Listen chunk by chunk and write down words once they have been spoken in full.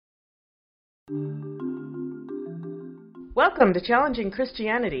Welcome to Challenging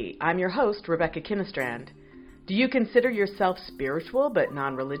Christianity. I'm your host, Rebecca Kinnestrand. Do you consider yourself spiritual but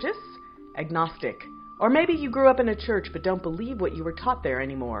non-religious? Agnostic? Or maybe you grew up in a church but don't believe what you were taught there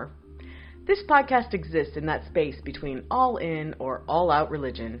anymore? This podcast exists in that space between all-in or all-out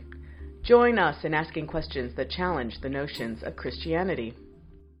religion. Join us in asking questions that challenge the notions of Christianity.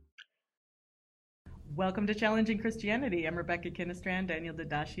 Welcome to Challenging Christianity. I'm Rebecca Kinnestrand. Daniel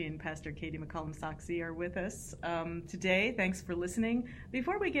Dadashi and Pastor Katie McCollum Soxie are with us today. Thanks for listening.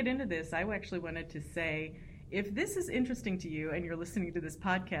 Before we get into this, I actually wanted to say, if this is interesting to you and you're listening to this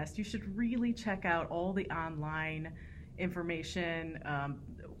podcast, you should really check out all the online information,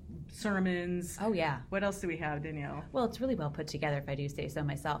 sermons. Oh, yeah. What else do we have, Danielle? Well, it's really well put together, if I do say so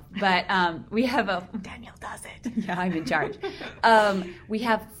myself. But we have a... Danielle does it. Yeah, I'm in charge. We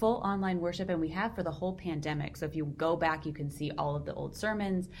have full online worship, and we have for the whole pandemic. So if you go back, you can see all of the old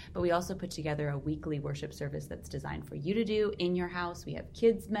sermons. But we also put together a weekly worship service that's designed for you to do in your house. We have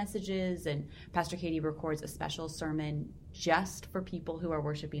kids' messages, and Pastor Katie records a special sermon just for people who are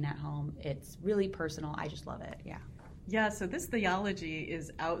worshiping at home. It's really personal. I just love it. Yeah. Yeah, so this theology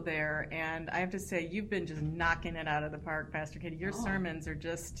is out there, and I have to say, you've been just knocking it out of the park, Pastor Katie. Your sermons are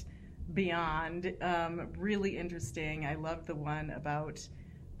just beyond really interesting. I love the one about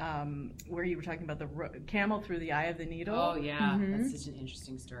where you were talking about the camel through the eye of the needle. Oh, yeah. Mm-hmm. That's such an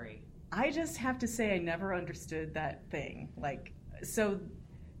interesting story. I just have to say I never understood that thing. So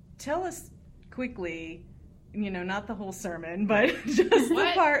tell us quickly, not the whole sermon, but just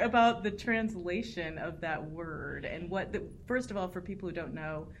the part about the translation of that word and first of all, for people who don't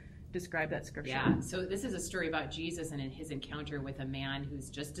know, describe that scripture. Yeah, so this is a story about Jesus and his encounter with a man who's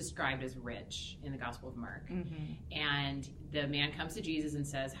just described as rich in the Gospel of Mark. Mm-hmm. And the man comes to Jesus and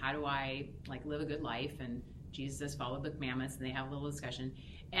says, how do I live a good life? And Jesus says, follow the commandments, and they have a little discussion.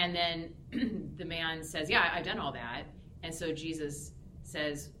 And then the man says, yeah, I've done all that. And so Jesus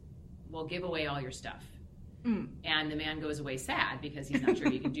says, well, give away all your stuff. Mm. And the man goes away sad because he's not sure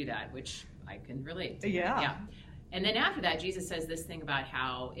he can do that, which I can relate to. Yeah. And then after that, Jesus says this thing about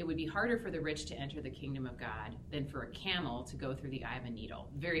how it would be harder for the rich to enter the kingdom of God than for a camel to go through the eye of a needle.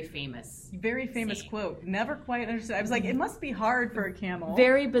 Very famous saying. Quote. Never quite understood. I was like, it must be hard for a camel.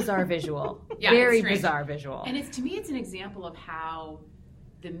 Very bizarre visual. Yeah, very bizarre visual. And to me, it's an example of how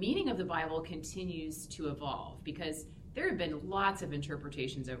the meaning of the Bible continues to evolve, because there have been lots of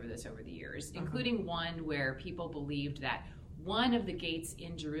interpretations over the years, including one where people believed that one of the gates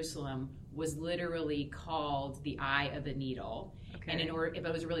in Jerusalem was literally called the Eye of the Needle. Okay. And if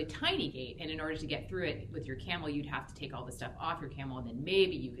it was a really tiny gate, and in order to get through it with your camel, you'd have to take all the stuff off your camel, and then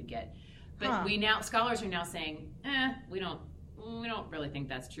maybe you could get. But scholars are now saying, we don't really think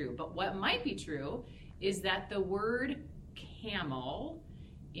that's true. But what might be true is that the word camel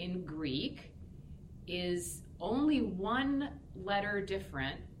in Greek is only one letter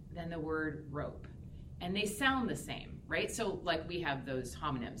different than the word rope. And they sound the same, right? So we have those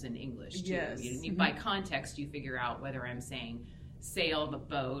homonyms in English too. Yes. By context, you figure out whether I'm saying sail the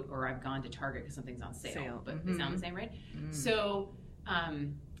boat or I've gone to Target because something's on sale. But they sound the same, right? Mm. So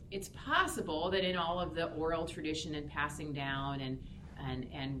it's possible that in all of the oral tradition and passing down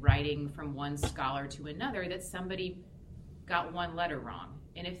and writing from one scholar to another, that somebody got one letter wrong.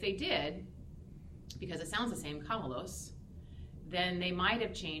 And if they did, because it sounds the same, camelos, then they might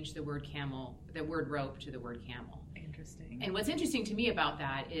have changed the word rope to the word camel. Interesting. And what's interesting to me about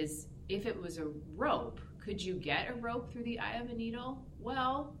that is, if it was a rope, could you get a rope through the eye of a needle?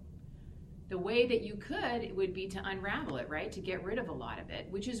 Well, the way that you could would be to unravel it, right? To get rid of a lot of it,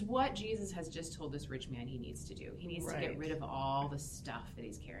 which is what Jesus has just told this rich man he needs to do. He needs to get rid of all the stuff that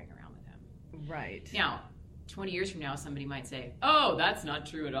he's carrying around with him. Right. Now, 20 years from now, somebody might say, oh, that's not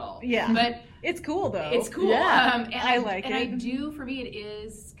true at all. Yeah. But it's cool, though. It's cool. Yeah. I like it. And for me, it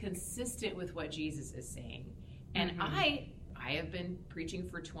is consistent with what Jesus is saying. And I have been preaching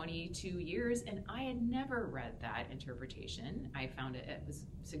for 22 years, and I had never read that interpretation. I found it was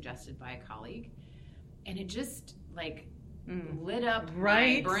suggested by a colleague, and it just lit up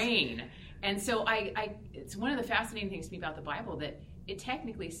my brain. And so it's one of the fascinating things to me about the Bible, that it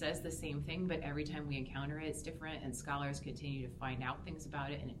technically says the same thing, but every time we encounter it, it's different, and scholars continue to find out things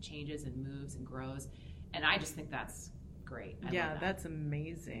about it, and it changes and moves and grows. And I just think that's great. I love that. That's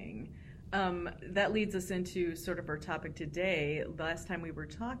amazing. That leads us into sort of our topic today. Last time we were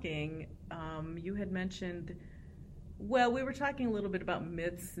talking, you had mentioned, we were talking a little bit about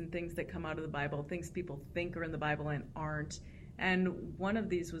myths and things that come out of the Bible, things people think are in the Bible and aren't. And one of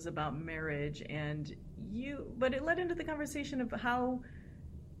these was about marriage, but it led into the conversation of how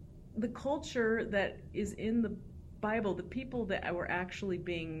the culture that is in the Bible, the people that were actually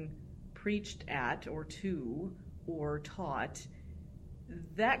being preached at or to or taught,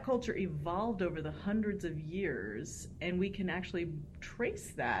 that culture evolved over the hundreds of years, and we can actually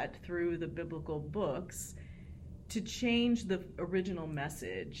trace that through the biblical books to change the original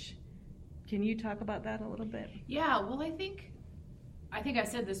message. Can you talk about that a little bit? Yeah, well, I think I've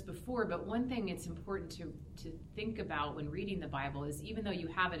said this before, but one thing it's important to think about when reading the Bible is, even though you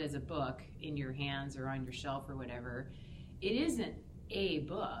have it as a book in your hands or on your shelf or whatever, it isn't a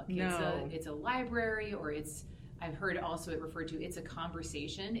book. No. It's a library, or I've heard also it referred to, it's a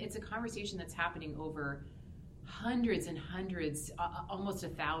conversation. It's a conversation that's happening over hundreds and hundreds, almost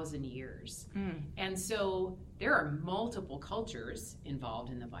 1,000 years. And so there are multiple cultures involved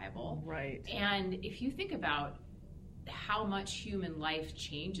in the Bible. Right. And if you think about how much human life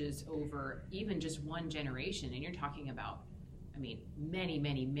changes over even just one generation, and you're talking about, many,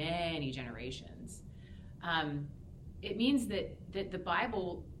 many, many generations, it means that the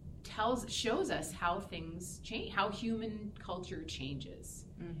Bible shows us how things change, how human culture changes.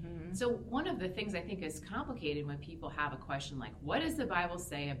 Mm-hmm. So one of the things I think is complicated when people have a question like, what does the Bible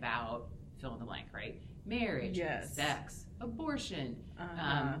say about fill in the blank, right? Marriage, yes. Sex, abortion,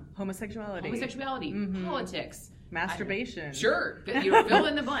 homosexuality, mm-hmm. Politics, masturbation. Sure, but you fill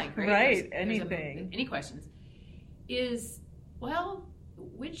in the blank, right? Right, anything. Any questions?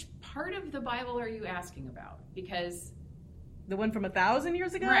 Which part of the Bible are you asking about? Because the one from 1,000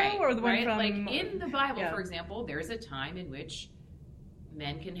 years ago, right, or the one right? from like in the Bible, for example, there's a time in which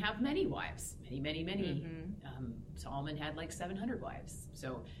men can have many wives, many. Mm-hmm. Solomon had like 700 wives,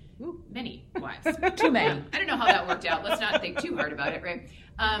 so many wives, too many. I don't know how that worked out. Let's not think too hard about it, right?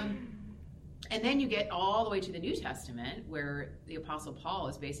 And then you get all the way to the New Testament, where the Apostle Paul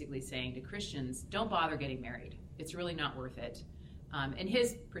is basically saying to Christians, don't bother getting married. It's really not worth it. And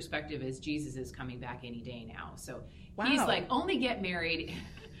his perspective is Jesus is coming back any day now. So he's like, only get married.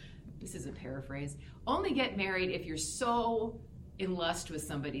 This is a paraphrase. Only get married if you're so in lust with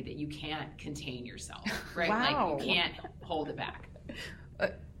somebody that you can't contain yourself, right? Wow. Like you can't hold it back.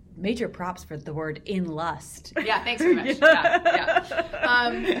 Major props for the word in lust. Yeah, thanks very much.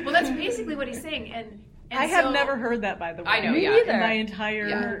 Yeah. Well, that's basically what he's saying. And I have never heard that, by the way. I know, Me neither. In my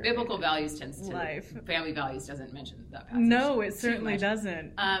entire biblical values tends to life. Family values doesn't mention that passage. No, it certainly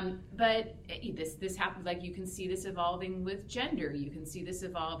doesn't. But this happens. Like you can see this evolving with gender. You can see this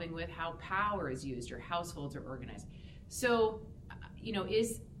evolving with how power is used or households are organized. So,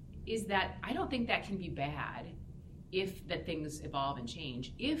 is that, I don't think that can be bad if that things evolve and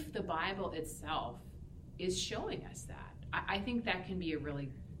change. If the Bible itself is showing us that, I think that can be a really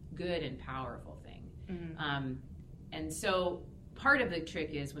good and powerful thing. Mm-hmm. And so part of the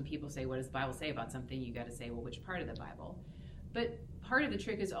trick is when people say, what does the Bible say about something? You got to say, well, which part of the Bible? But part of the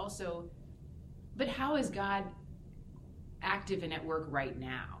trick is also, but how is God active and at work right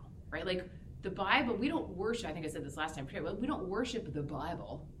now, right? Like the Bible, we don't worship, I think I said this last time, we don't worship the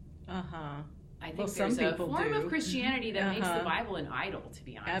Bible. Uh-huh. I think there's a form of Christianity that makes the Bible an idol, to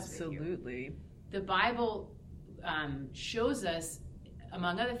be honest with you. Absolutely. The Bible shows us,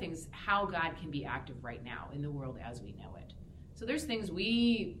 among other things, how God can be active right now in the world as we know it. So there's things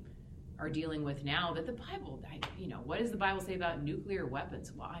we are dealing with now that the Bible, what does the Bible say about nuclear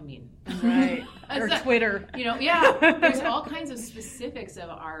weapons? Well, right. Or Twitter. There's all kinds of specifics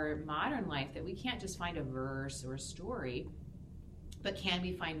of our modern life that we can't just find a verse or a story, but can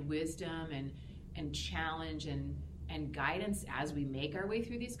we find wisdom and challenge and guidance as we make our way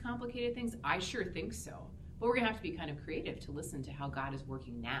through these complicated things? I sure think so. But we're going to have to be kind of creative to listen to how God is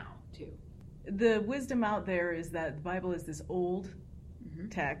working now, too. The wisdom out there is that the Bible is this old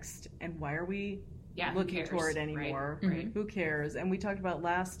text, and why are we looking toward it anymore? Right. Who cares? And we talked about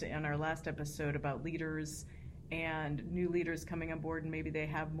in our last episode about leaders and new leaders coming on board, and maybe they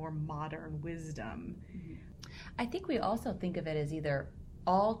have more modern wisdom. Mm-hmm. I think we also think of it as either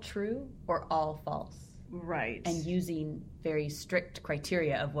all true or all false. Right. And using very strict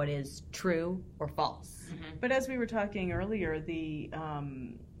criteria of what is true or false. Mm-hmm. But as we were talking earlier, the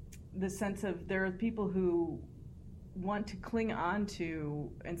sense of there are people who want to cling on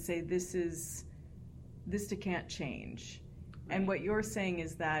to and say this can't change. Right. And what you're saying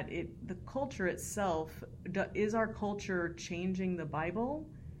is that the culture itself, is our culture changing the Bible,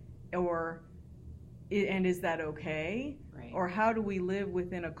 and is that okay? Right. Or how do we live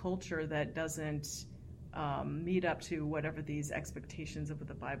within a culture that doesn't meet up to whatever these expectations of what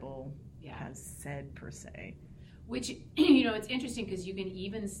the Bible has said, per se? Which, it's interesting because you can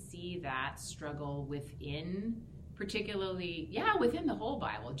even see that struggle within, particularly, within the whole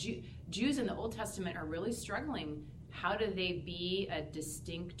Bible. Jews in the Old Testament are really struggling. How do they be a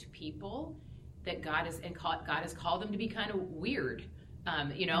distinct people that God has called them to be kind of weird?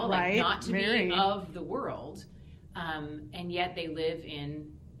 Right, not to very. be of the world, and yet they live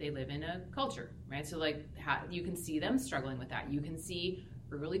in a culture, right? So like you can see them struggling with that. You can see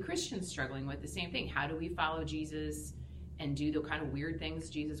early Christians struggling with the same thing. How do we follow Jesus and do the kind of weird things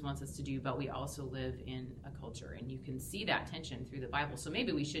Jesus wants us to do, but we also live in a culture? And you can see that tension through the Bible. So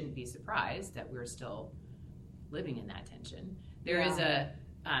maybe we shouldn't be surprised that we're still living in that tension. There is a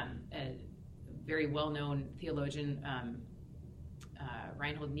very well-known theologian,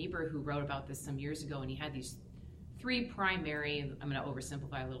 Reinhold Niebuhr, who wrote about this some years ago, and he had these three primary, I'm going to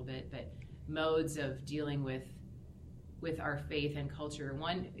oversimplify a little bit, but modes of dealing with our faith and culture.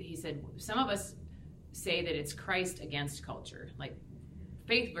 One, he said, some of us say that it's Christ against culture, like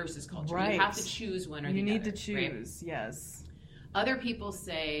faith versus culture. Right. You have to choose one or the other. You need to choose, right? yes. Other people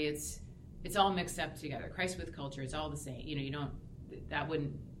say it's all mixed up together. Christ with culture, it's all the same. It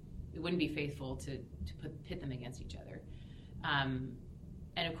wouldn't be faithful to pit them against each other.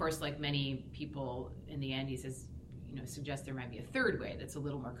 And of course, like many people, in the end, he says, suggest there might be a third way that's a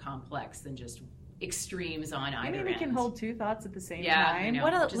little more complex than just extremes on either end. We can hold two thoughts at the same I time. know.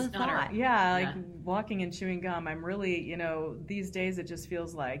 What a Just not thought. Yeah, walking and chewing gum. I'm really, these days it just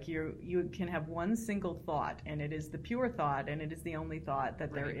feels like you can have one single thought, and it is the pure thought, and it is the only thought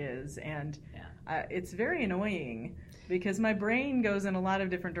that there is. And it's very annoying because my brain goes in a lot of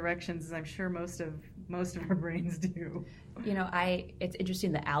different directions, as I'm sure most of our brains do. It's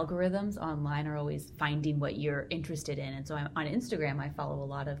interesting. The algorithms online are always finding what you're interested in, and so on Instagram I follow a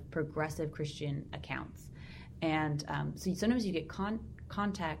lot of progressive Christian accounts, and so sometimes you get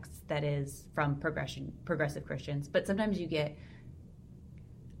context that is from progressive Christians, but sometimes you get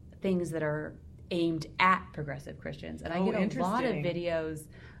things that are aimed at progressive Christians, and I get a lot of videos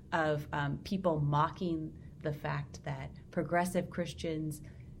of people mocking the fact that progressive Christians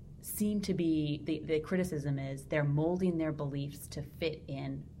seem to be, the criticism is they're molding their beliefs to fit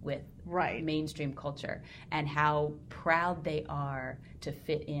in with mainstream culture, and how proud they are to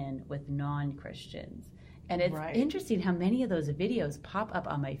fit in with non-Christians. And it's interesting how many of those videos pop up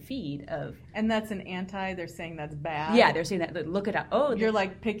on my feed of... And that's they're saying that's bad? Yeah, they're saying that, look it up. Oh, you're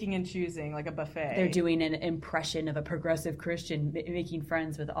like picking and choosing, like a buffet. They're doing an impression of a progressive Christian making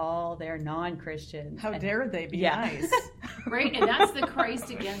friends with all their non-Christians. How dare they be nice? Right, and that's the Christ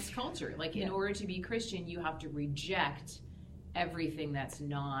against culture. Like, in order to be Christian, you have to reject everything that's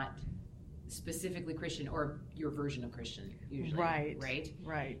not specifically Christian, or your version of Christian, usually.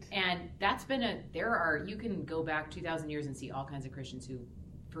 Right. And that's been you can go back 2,000 years and see all kinds of Christians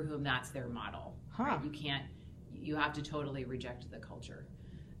for whom that's their model. Right? You have to totally reject the culture.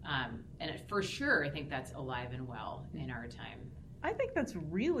 And for sure, I think that's alive and well in our time. I think that's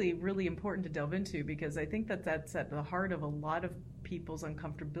really, really important to delve into, because I think that's at the heart of a lot of people's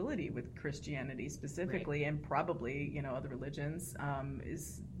uncomfortability with Christianity specifically, and probably, other religions,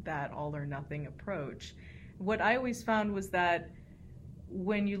 is that all or nothing approach. What I always found was that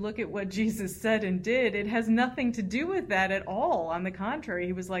when you look at what Jesus said and did, it has nothing to do with that at all. On the contrary,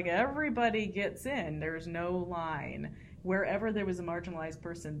 he was like, everybody gets in. There's no line. Wherever there was a marginalized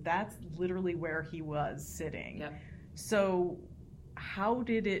person, that's literally where he was sitting. Yep. So how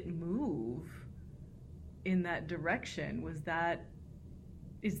did it move in that direction?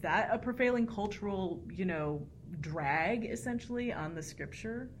 Is that a prevailing cultural, drag essentially on the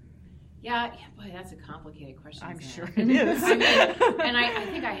scripture? Yeah, boy, that's a complicated question. I'm sure it is. And I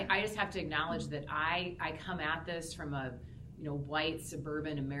think I just have to acknowledge that I come at this from a white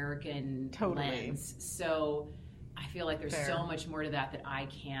suburban American lens. So I feel like there's so much more to that I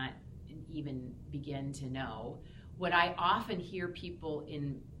can't even begin to know. What I often hear people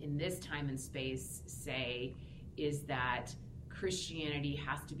in this time and space say is that Christianity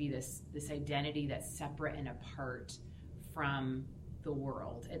has to be this identity that's separate and apart from the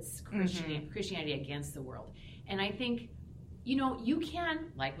world. It's Christianity against the world. And I think, you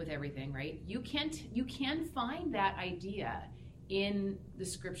can, like with everything, right? You can find that idea in the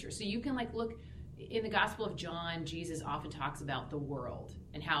scripture. So you can look in the Gospel of John. Jesus often talks about the world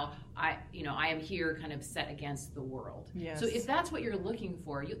and how I am here kind of set against the world. Yes. So if that's what you're looking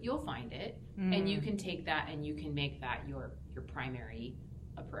for, you'll find it, and you can take that and you can make that your primary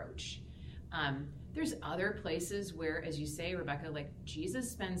approach. There's other places where, as you say, Rebecca,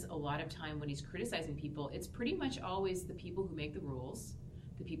 Jesus spends a lot of time when he's criticizing people. It's pretty much always the people who make the rules,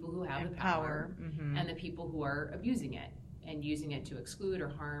 the people who have the power, and the people who are abusing it and using it to exclude or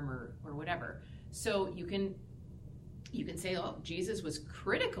harm or whatever. So you can say, oh, Jesus was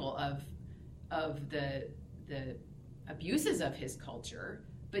critical of the abuses of his culture,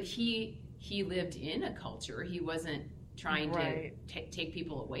 but he lived in a culture. He wasn't trying to take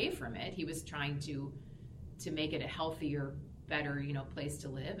people away from it. He was trying to make it a healthier, better, place to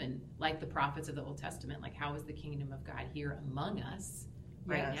live. And like the prophets of the Old Testament, like how is the kingdom of God here among us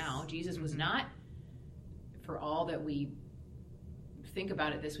right now? Jesus was not, for all that we think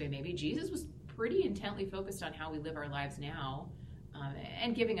about it this way, maybe Jesus was pretty intently focused on how we live our lives now,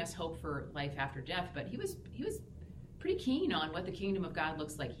 and giving us hope for life after death. But he was pretty keen on what the kingdom of God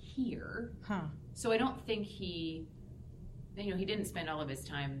looks like here. So I don't think he didn't spend all of his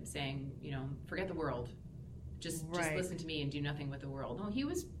time saying, forget the world, just listen to me and do nothing with the world. No, he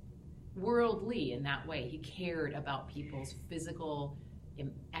was worldly in that way. He cared about people's physical,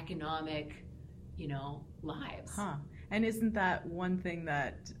 economic, lives. And isn't that one thing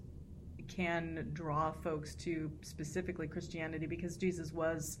that can draw folks to specifically Christianity, because Jesus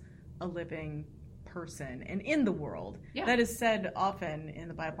was a living person and in the world. That is said often in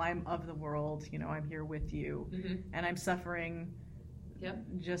the Bible, I'm of the world, I'm here with you, and I'm suffering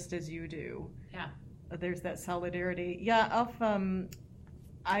just as you do. There's that solidarity.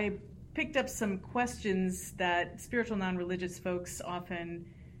 I picked up some questions that spiritual non-religious folks often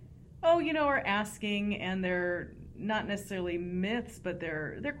are asking, and they're not necessarily myths, but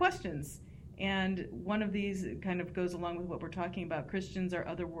they're questions. And one of these kind of goes along with what we're talking about. Christians are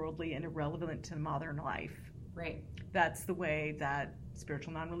otherworldly and irrelevant to modern life. Right. That's the way that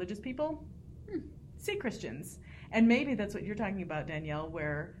spiritual non-religious people see Christians. And maybe that's what you're talking about, Danielle,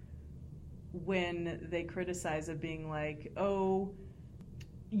 where when they criticize of being like, oh,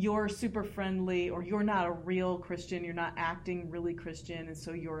 you're super friendly, or you're not a real Christian, you're not acting really Christian, and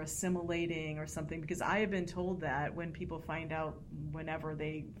so you're assimilating or something. Because I have been told that when people find out, whenever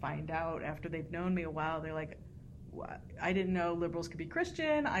they find out after they've known me a while, they're like, I didn't know liberals could be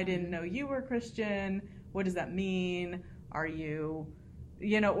Christian, I didn't know you were Christian, what does that mean? Are you,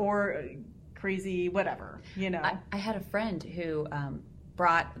 or crazy, whatever, I had a friend who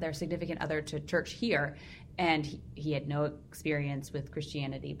brought their significant other to church here, and he had no experience with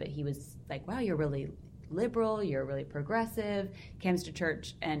Christianity, but he was like, wow, you're really liberal, you're really progressive, comes to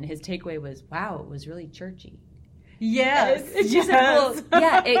church, and his takeaway was, wow, it was really churchy. Yes. It's just like,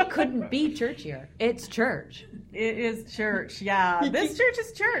 well, it couldn't be churchier. It's church. It is church, This church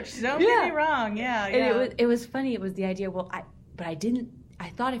is church. Don't get me wrong. And it was funny. It was the idea, I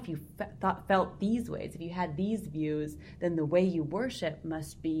thought if you felt these ways, if you had these views, then the way you worship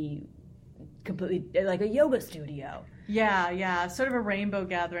must be completely like a yoga studio. Sort of a rainbow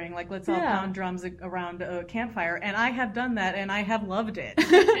gathering, like let's all pound drums around a campfire. And I have done that, and I have loved it.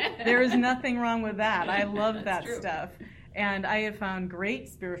 There is nothing wrong with that. I love that stuff. And I have found great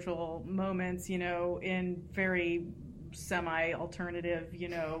spiritual moments, in very semi-alternative,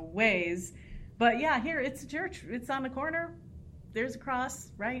 ways. But here, it's a church. It's on the corner. There's a cross,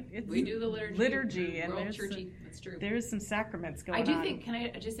 right? We do the liturgy and there's churchy. That's true. There's some sacraments going on. I do think, can I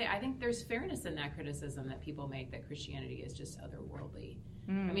just say, I think there's fairness in that criticism that people make that Christianity is just otherworldly.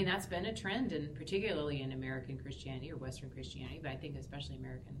 I mean, that's been a trend, and particularly in American Christianity or Western Christianity, but I think especially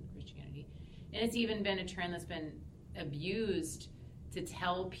American Christianity. And it's even been a trend that's been abused to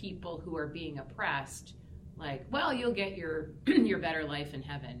tell people who are being oppressed, like, well, you'll get your better life in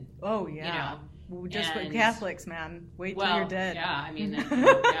heaven. Oh, yeah. Just with Catholics, man. Wait till you're dead. Yeah, I mean,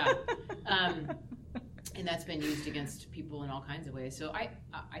 and that's been used against people in all kinds of ways. So I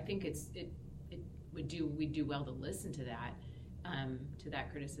think we'd do well to listen to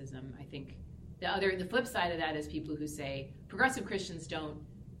that criticism. I think the flip side of that is people who say progressive Christians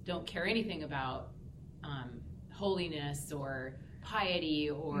don't care anything about holiness or piety,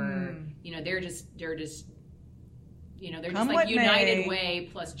 or they're just like United Way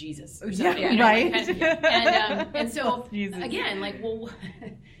plus Jesus or something, right? And so again, like, well,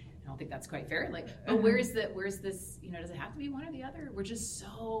 I don't think that's quite fair. Like, but where's this? Does it have to be one or the other? We're just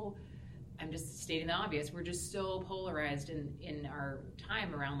so. I'm just stating the obvious. We're just so polarized in our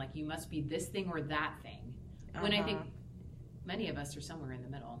time around, like, you must be this thing or that thing. When I think many of us are somewhere in the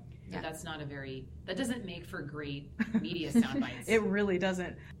middle. But that's not that doesn't make for great media sound bites. It really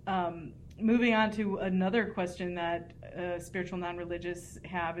doesn't. Moving on to another question that spiritual non-religious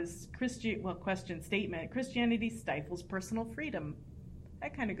have is question statement. Christianity stifles personal freedom.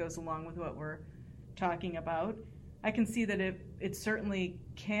 That kind of goes along with what we're talking about. I can see that it certainly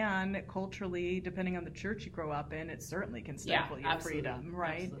can, culturally, depending on the church you grow up in, it certainly can stifle your freedom,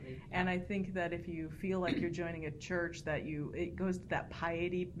 right? Absolutely. And I think that if you feel like you're joining a church, it goes to that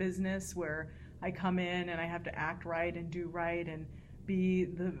piety business where I come in and I have to act right and do right and be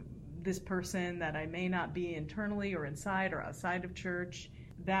this person that I may not be internally or inside or outside of church.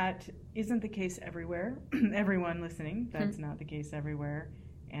 That isn't the case everywhere. Everyone listening, that's not the case everywhere,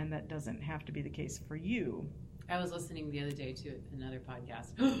 and that doesn't have to be the case for you. I was listening the other day to another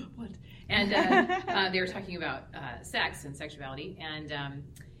podcast. What? And they were talking about sex and sexuality, and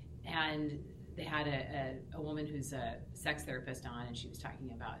they had a woman who's a sex therapist on, and she was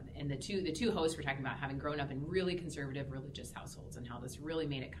talking about, and the two hosts were talking about having grown up in really conservative religious households and how this really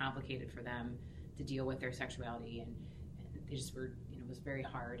made it complicated for them to deal with their sexuality, and they just were, it was very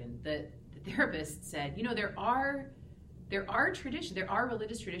hard. And the therapist said, there are traditions, there are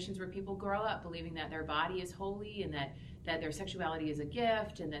religious traditions where people grow up believing that their body is holy and that their sexuality is a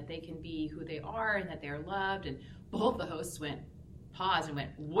gift and that they can be who they are and that they're loved. And both the hosts paused and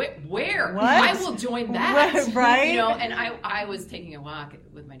went, where? What? I will join that. Right? And I was taking a walk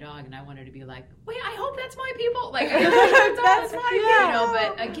with my dog, and I wanted to be like, wait, I hope that's my people. Like, that's my people.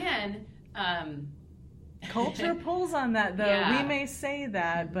 But again, culture pulls on that, though. Yeah. We may say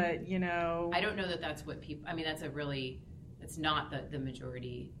that, but I don't know that that's what people. I mean, that's not the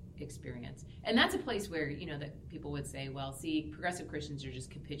majority experience, and that's a place where that people would say, well, see, progressive Christians are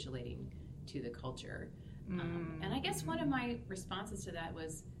just capitulating to the culture. And I guess one of my responses to that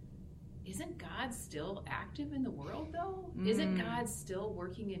was, isn't God still active in the world, though? Isn't God still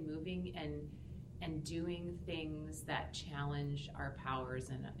working and moving and doing things that challenge our powers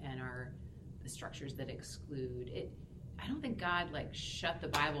and the structures that exclude it? I don't think God shut the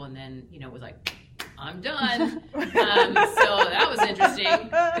Bible and then was like, I'm done. So that was interesting.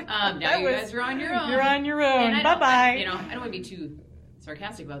 Now you guys are on your own. You're on your own. Bye bye. I don't want to be too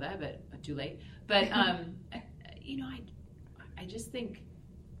sarcastic about that, but too late. But I just think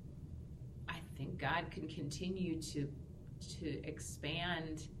God can continue to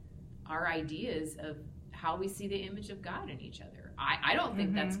expand our ideas of how we see the image of God in each other. I don't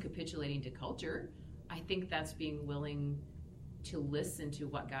think that's capitulating to culture. I think that's being willing to listen to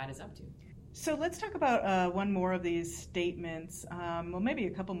what God is up to. So let's talk about one more of these statements. Maybe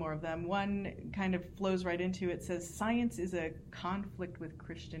a couple more of them. One kind of flows right into it. Says science is a conflict with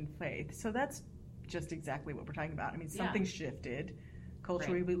Christian faith. So that's just exactly what we're talking about. I mean, something shifted.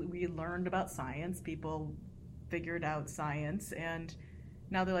 Culturally, right. we learned about science. People figured out science, and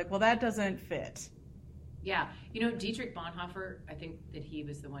now they're like, well, that doesn't fit. Yeah. Dietrich Bonhoeffer, I think that he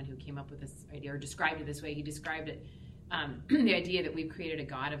was the one who came up with this idea or described it this way. He described it, the idea that we've created a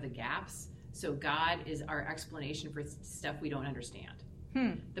God of the gaps. So God is our explanation for stuff we don't understand.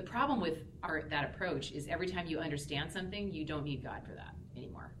 The problem with that approach is every time you understand something, you don't need God for that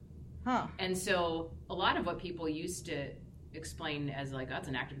anymore. And so a lot of what people used to explain as that's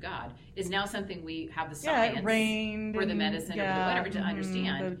an act of God is now something we have the science or the medicine or the whatever to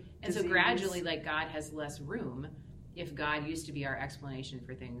understand. And so gradually, God has less room if God used to be our explanation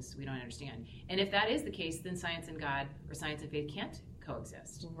for things we don't understand. And if that is the case, then science and God or science and faith can't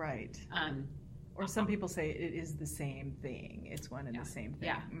coexist. Right. Or some people say it is the same thing. It's one and the same thing.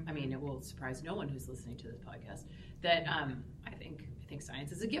 Yeah. I mean, it will surprise no one who's listening to this podcast that I think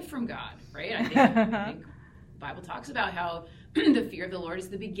science is a gift from God, right? I think the Bible talks about how the fear of the Lord is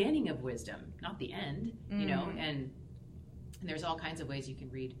the beginning of wisdom, not the end, and there's all kinds of ways you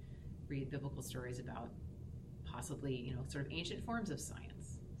can read biblical stories about possibly, sort of ancient forms of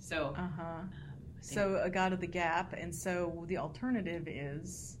science. So, so a God of the gap, and so the alternative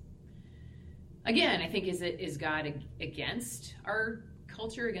is, again, I think is God against our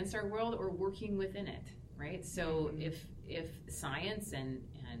culture, against our world, or working within it, right? So if science and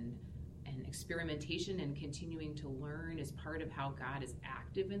experimentation and continuing to learn is part of how God is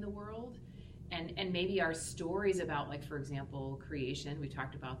active in the world, and maybe our stories about, for example, creation, we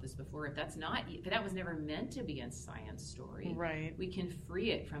talked about this before, if that was never meant to be a science story, right? We can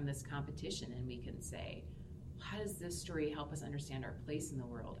free it from this competition, and we can say, how does this story help us understand our place in the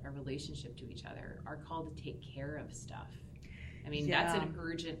world, our relationship to each other, our call to take care of stuff? I mean, that's an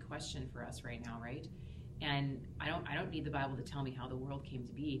urgent question for us right now, right? And I don't need the Bible to tell me how the world came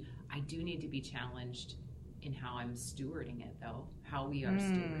to be. I do need to be challenged in how I'm stewarding it, though, how we are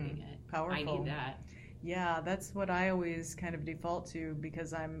stewarding it. Powerful. I need that. Yeah, that's what I always kind of default to,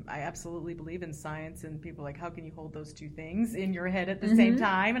 because I absolutely believe in science, and people are like, how can you hold those two things in your head at the same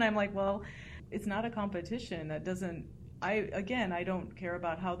time? And I'm like, well, it's not a competition. That doesn't, I don't care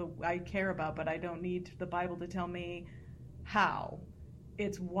about I care about, but I don't need the Bible to tell me how.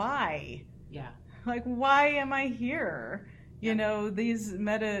 It's why. Yeah. Why am I here? These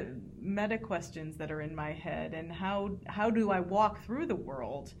meta questions that are in my head, and how do I walk through the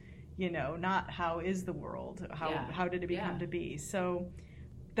world? Not how is the world? How did it become to be? So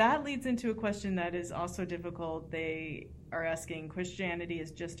that leads into a question that is also difficult. They are asking, Christianity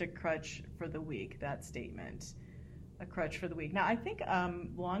is just a crutch for the weak, that statement. A crutch for the weak. Now, I think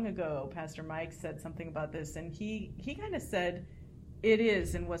long ago, Pastor Mike said something about this, and he kind of said, it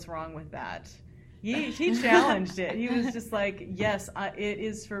is, and what's wrong with that? He challenged it. He was just like, yes, it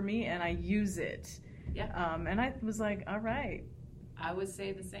is for me, and I use it. Yeah. And I was like, all right. I would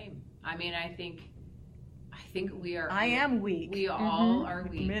say the same. I mean, I think we are. I am weak. We all are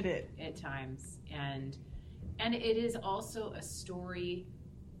weak Admit it. at times, and it is also a story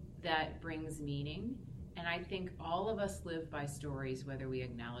that brings meaning. And I think all of us live by stories, whether we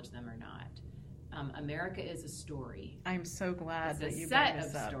acknowledge them or not. America is a story. I'm so glad that you brought brought this up.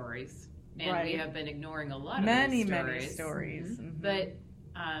 It's a set of stories, and right. we have been ignoring a lot of many those stories. stories. Mm-hmm. But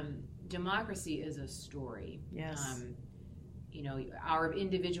democracy is a story. Yes. Our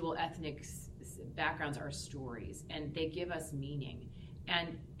individual ethnic backgrounds are stories, and they give us meaning.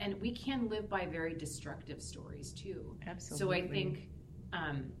 And we can live by very destructive stories too. Absolutely. So I think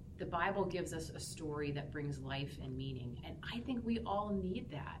the Bible gives us a story that brings life and meaning, and I think we all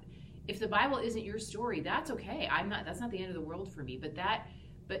need that. If the Bible isn't your story, that's okay. That's not the end of the world for me.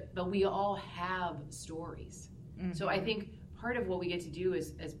 But we all have stories. Mm-hmm. So I think part of what we get to do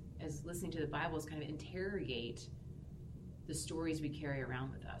is, as listening to the Bible, is kind of interrogate the stories we carry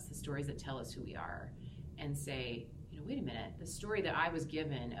around with us, the stories that tell us who we are, and say, wait a minute, the story that I was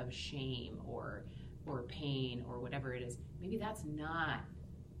given of shame or pain or whatever it is, maybe that's not.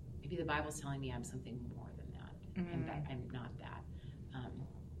 Maybe the Bible's telling me I'm something more than that, and that I'm not that.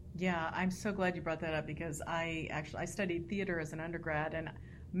 Yeah, I'm so glad you brought that up, because I studied theater as an undergrad, and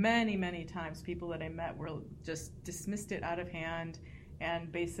many times people that I met were just dismissed it out of hand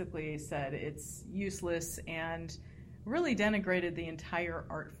and basically said it's useless and really denigrated the entire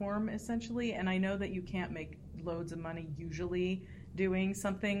art form, essentially. And I know that you can't make loads of money usually doing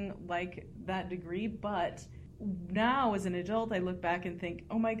something like that degree, but now as an adult I look back and think,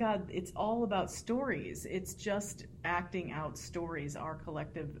 oh my God, it's all about stories. It's just acting out stories, our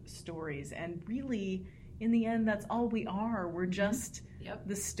collective stories, and really in the end that's all we are. We're just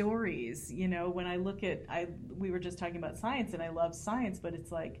the stories. When I look at, we were just talking about science, and I love science, but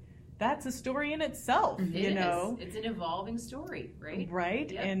it's like, that's a story in itself. It's an evolving story, right?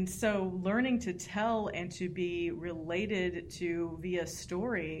 Right. Yep. And so learning to tell and to be related to via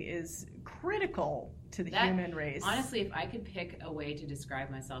story is critical to the human race. Honestly, if I could pick a way to describe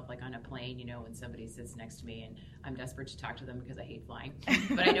myself, like on a plane, when somebody sits next to me and I'm desperate to talk to them because I hate flying,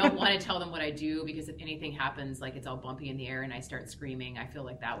 but I don't want to tell them what I do, because if anything happens, like it's all bumpy in the air and I start screaming, I feel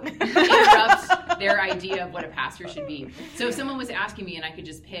like that would interrupt their idea of what a pastor should be. So if someone was asking me and I could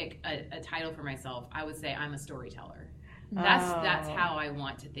just pick a title for myself, I would say I'm a storyteller. That's how I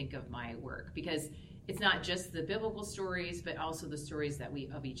want to think of my work, because it's not just the biblical stories, but also the stories that we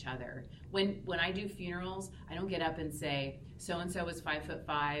of each other. When I do funerals, I don't get up and say, so-and-so was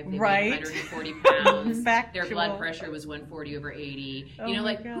 5'5", they weighed 140 pounds, their blood pressure was 140/80.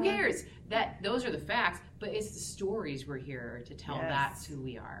 Who cares? Those are the facts, but it's the stories we're here to tell. Yes. That's who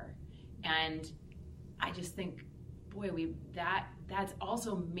we are. And I just think, boy, that's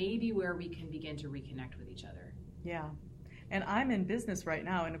also maybe where we can begin to reconnect with each other. Yeah. And I'm in business right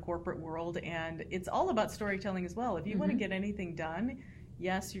now in a corporate world, and it's all about storytelling as well. If you want to get anything done,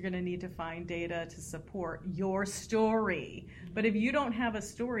 yes, you're going to need to find data to support your story. But if you don't have a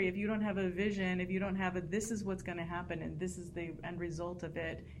story, if you don't have a vision, if you don't have this is what's going to happen and this is the end result of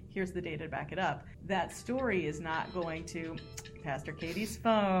it, here's the data to back it up, that story is not going to... Pastor Katie's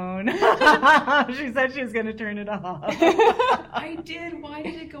phone. She said she was going to turn it off. I did. Why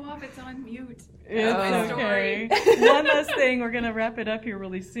did it go off? It's on mute. It's okay. One last thing. We're going to wrap it up here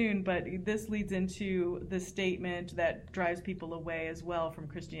really soon, but this leads into the statement that drives people away as well from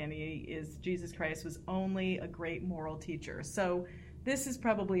Christianity, is Jesus Christ was only a great moral teacher. So this is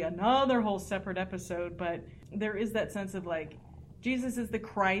probably another whole separate episode, but there is that sense of like, Jesus is the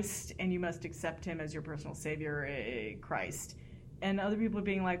Christ, and you must accept him as your personal savior, Christ. And other people are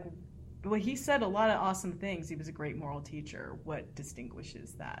being like, well, he said a lot of awesome things. He was a great moral teacher. What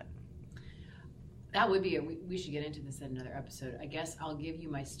distinguishes that? That would be we should get into this in another episode. I guess I'll give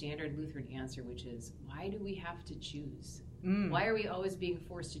you my standard Lutheran answer, which is, why do we have to choose? Why are we always being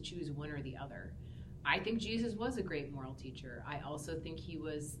forced to choose one or the other? I think Jesus was a great moral teacher. I also think he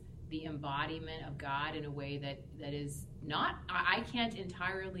was the embodiment of God in a way that is not, I can't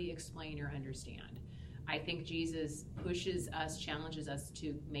entirely explain or understand. I think Jesus pushes us, challenges us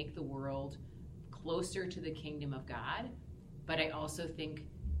to make the world closer to the kingdom of God, but I also think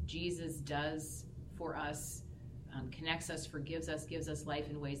Jesus does for us, connects us, forgives us, gives us life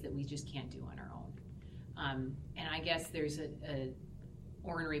in ways that we just can't do on our own. And I guess there's a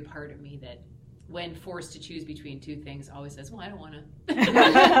ornery part of me that when forced to choose between two things, always says, well, I don't want to.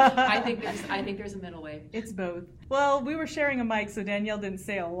 I think there's a middle way. It's both. Well, we were sharing a mic, so Danielle didn't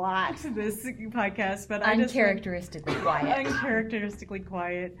say a lot this podcast, but uncharacteristically quiet. Uncharacteristically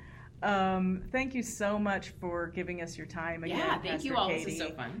quiet. Thank you so much for giving us your time again, Yeah, thank Pastor you all. Katie. This is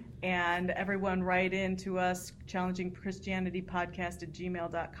so fun. And everyone write in to us,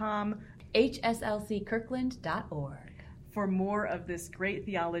 challengingchristianitypodcast@gmail.com. hslckirkland.org. for more of this great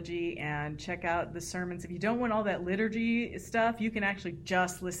theology, and check out the sermons. If you don't want all that liturgy stuff, you can actually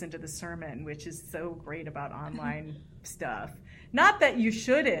just listen to the sermon, which is so great about online stuff. Not that you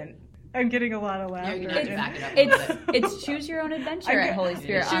shouldn't. I'm getting a lot of laughter. you're gonna have to back it up a little bit. It's choose your own adventure at Holy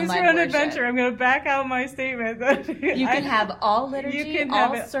Spirit Choose Online your own Worship. adventure. I'm going to back out my statement. That You can have all liturgy,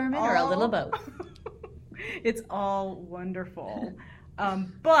 all sermon, or a little both. It's all wonderful.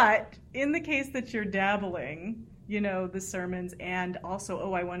 But in the case that you're dabbling, the sermons, and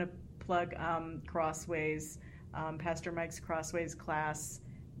also, I want to plug Crossways, Pastor Mike's Crossways class.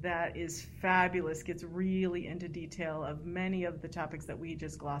 That is fabulous, gets really into detail of many of the topics that we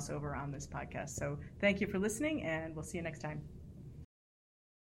just gloss over on this podcast. So thank you for listening, and we'll see you next time.